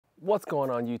What's going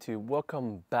on YouTube?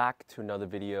 Welcome back to another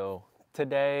video.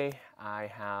 Today I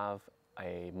have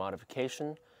a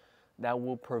modification that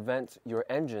will prevent your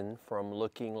engine from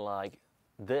looking like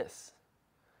this.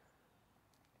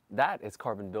 That is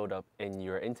carbon buildup in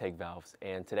your intake valves,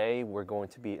 and today we're going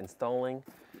to be installing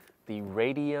the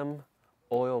Radium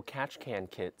oil catch can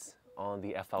kits on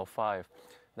the FL5.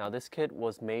 Now this kit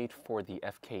was made for the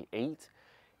FK8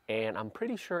 and I'm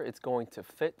pretty sure it's going to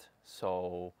fit,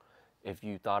 so if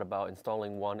you thought about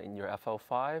installing one in your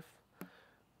FL5,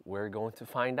 we're going to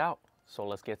find out. So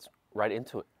let's get right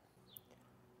into it.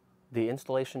 The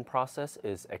installation process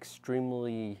is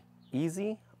extremely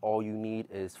easy. All you need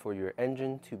is for your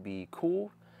engine to be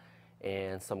cooled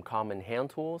and some common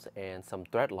hand tools and some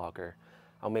thread locker.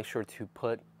 I'll make sure to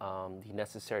put the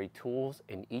necessary tools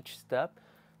in each step,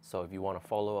 so if you want to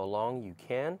follow along, you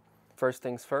can. First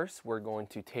things first, we're going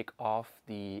to take off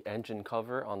the engine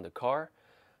cover on the car.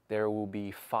 There will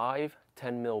be 5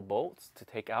 10mm bolts to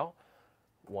take out.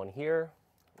 One here,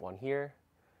 one here,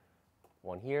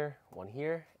 one here, one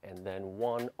here, and then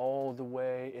one all the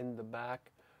way in the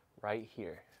back right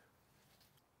here.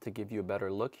 To give you a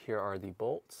better look, here are the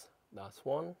bolts. That's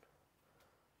 1,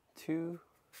 2,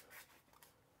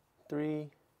 3,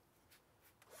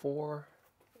 4,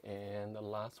 and the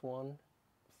last one,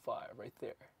 5 right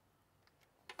there.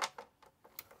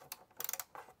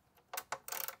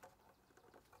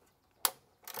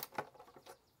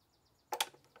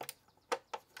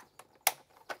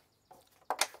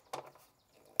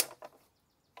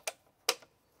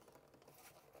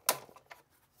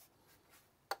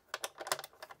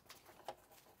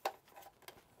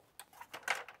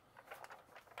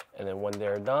 And then when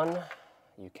they're done,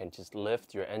 you can just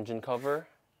lift your engine cover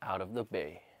out of the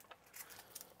bay.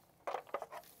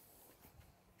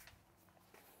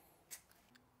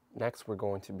 Next, we're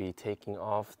going to be taking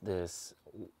off this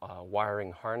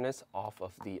wiring harness off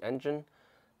of the engine.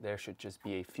 There should just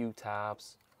be a few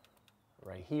tabs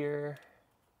right here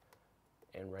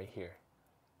and right here.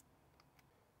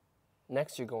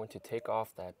 Next, you're going to take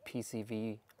off that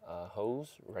PCV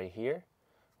hose right here,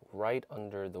 right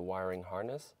under the wiring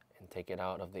harness, and take it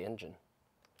out of the engine.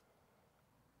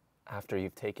 After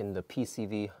you've taken the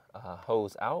PCV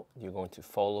hose out, you're going to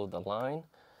follow the line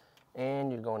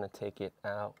and you're going to take it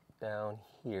out down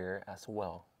here as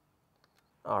well.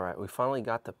 All right, we finally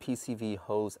got the PCV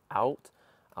hose out.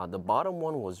 The bottom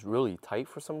one was really tight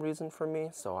for some reason for me,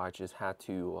 so I just had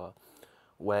to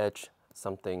wedge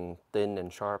something thin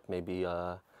and sharp, maybe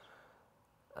a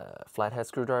flathead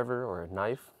screwdriver or a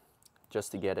knife,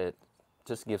 just to get it,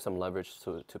 just to give some leverage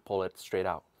to pull it straight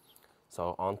out.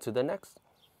 So on to the next.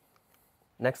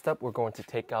 Next up, we're going to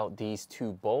take out these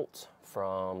 2 bolts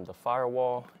from the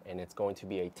firewall, and it's going to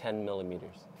be a 10mm.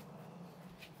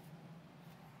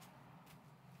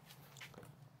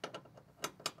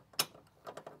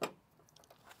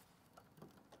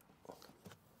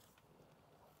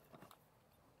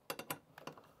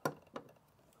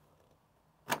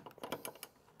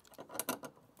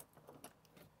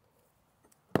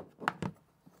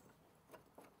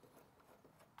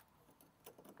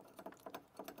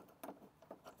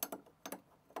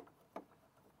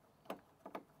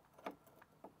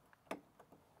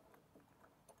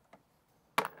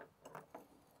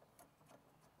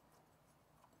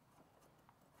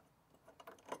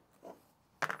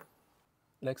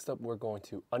 Next up, we're going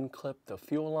to unclip the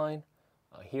fuel line.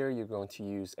 Here you're going to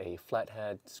use a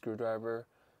flathead screwdriver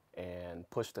and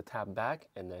push the tab back,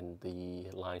 and then the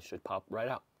line should pop right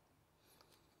out.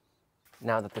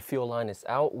 Now that the fuel line is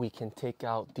out, we can take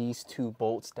out these 2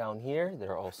 bolts down here.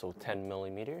 They're also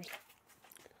 10mm.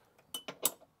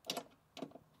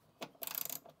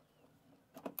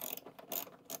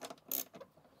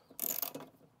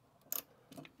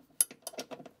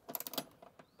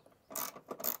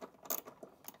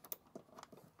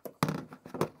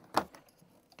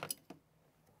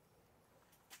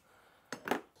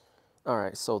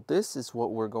 Alright, so this is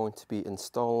what we're going to be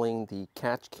installing the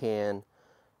catch can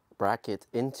bracket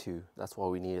into. That's why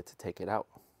we needed to take it out.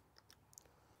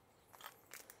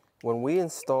 When we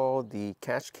install the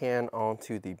catch can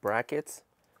onto the brackets,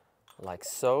 like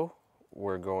so,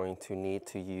 we're going to need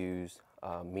to use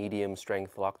medium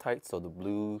strength Loctite, so the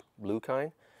blue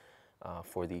kind,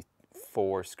 for the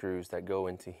 4 screws that go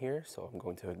into here. So I'm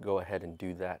going to go ahead and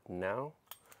do that now.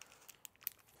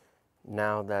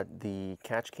 Now that the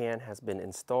catch can has been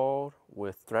installed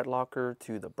with thread locker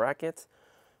to the brackets,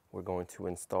 we're going to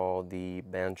install the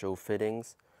banjo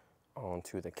fittings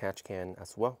onto the catch can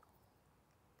as well.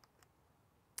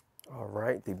 All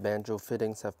right, the banjo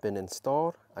fittings have been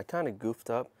installed. I kind of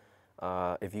goofed up.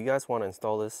 If you guys want to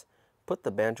install this, put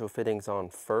the banjo fittings on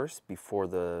first before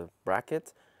the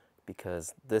bracket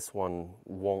because this one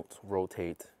won't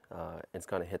rotate. It's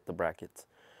going to hit the brackets.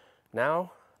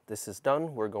 Now this is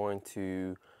done, we're going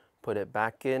to put it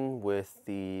back in with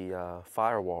the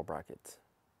firewall bracket.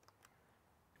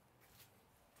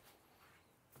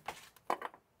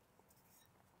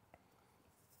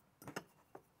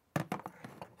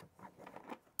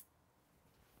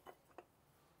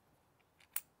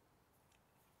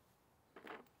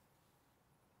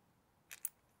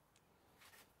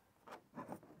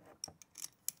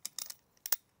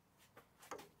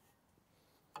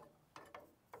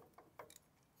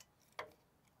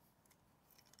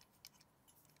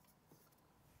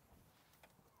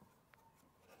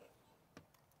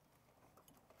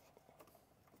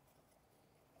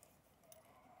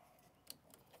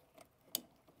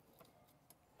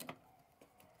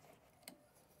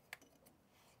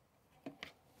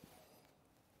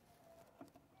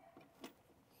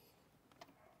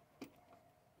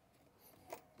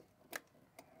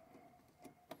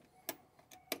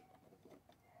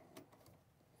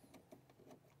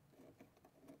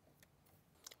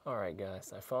 Alright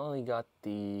guys, I finally got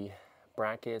the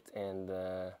bracket and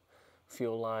the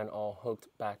fuel line all hooked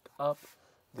back up.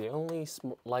 The only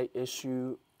slight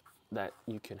issue that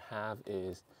you can have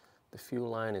is the fuel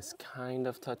line is kind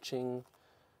of touching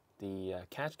the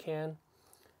catch can,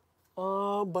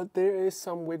 but there is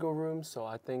some wiggle room, so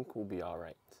I think we'll be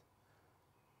alright.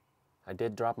 I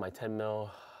did drop my 10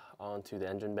 mil onto the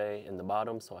engine bay in the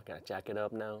bottom, so I gotta jack it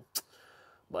up now,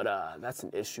 but that's an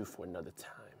issue for another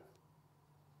time.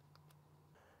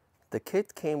 The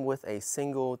kit came with a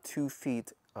single 2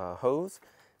 feet hose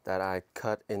that I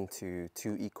cut into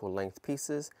 2 equal length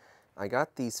pieces. I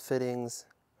got these fittings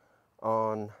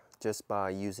on just by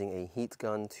using a heat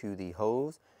gun to the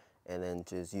hose and then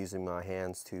just using my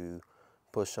hands to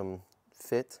push them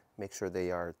fit, make sure they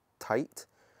are tight,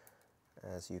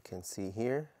 as you can see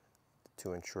here,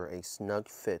 to ensure a snug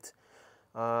fit.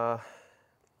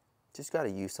 Just got to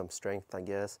use some strength, I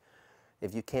guess.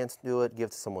 If you can't do it, give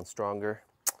it to someone stronger.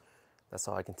 That's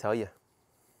all I can tell you.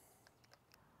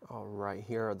 All right,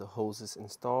 here are the hoses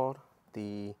installed.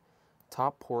 The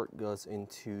top port goes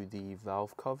into the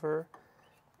valve cover,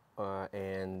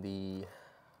 and the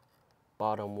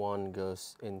bottom one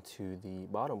goes into the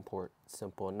bottom port.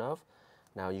 Simple enough.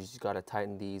 Now you just got to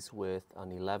tighten these with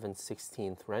an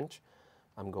 11/16 wrench.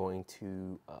 I'm going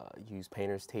to use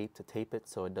painter's tape to tape it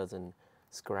so it doesn't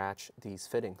scratch these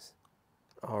fittings.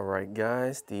 Alright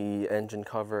guys, the engine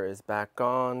cover is back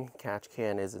on, catch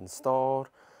can is installed,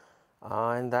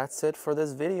 and that's it for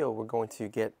this video. We're going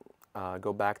to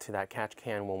go back to that catch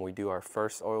can when we do our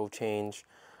first oil change,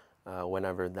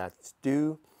 whenever that's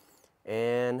due.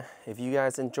 And if you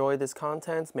guys enjoy this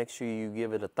content, make sure you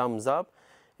give it a thumbs up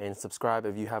and subscribe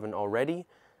if you haven't already.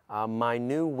 My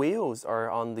new wheels are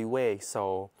on the way,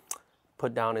 so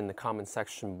put down in the comment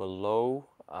section below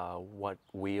what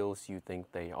wheels you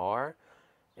think they are.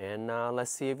 And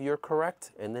let's see if you're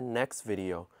correct in the next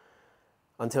video.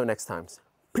 Until next time,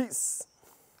 peace!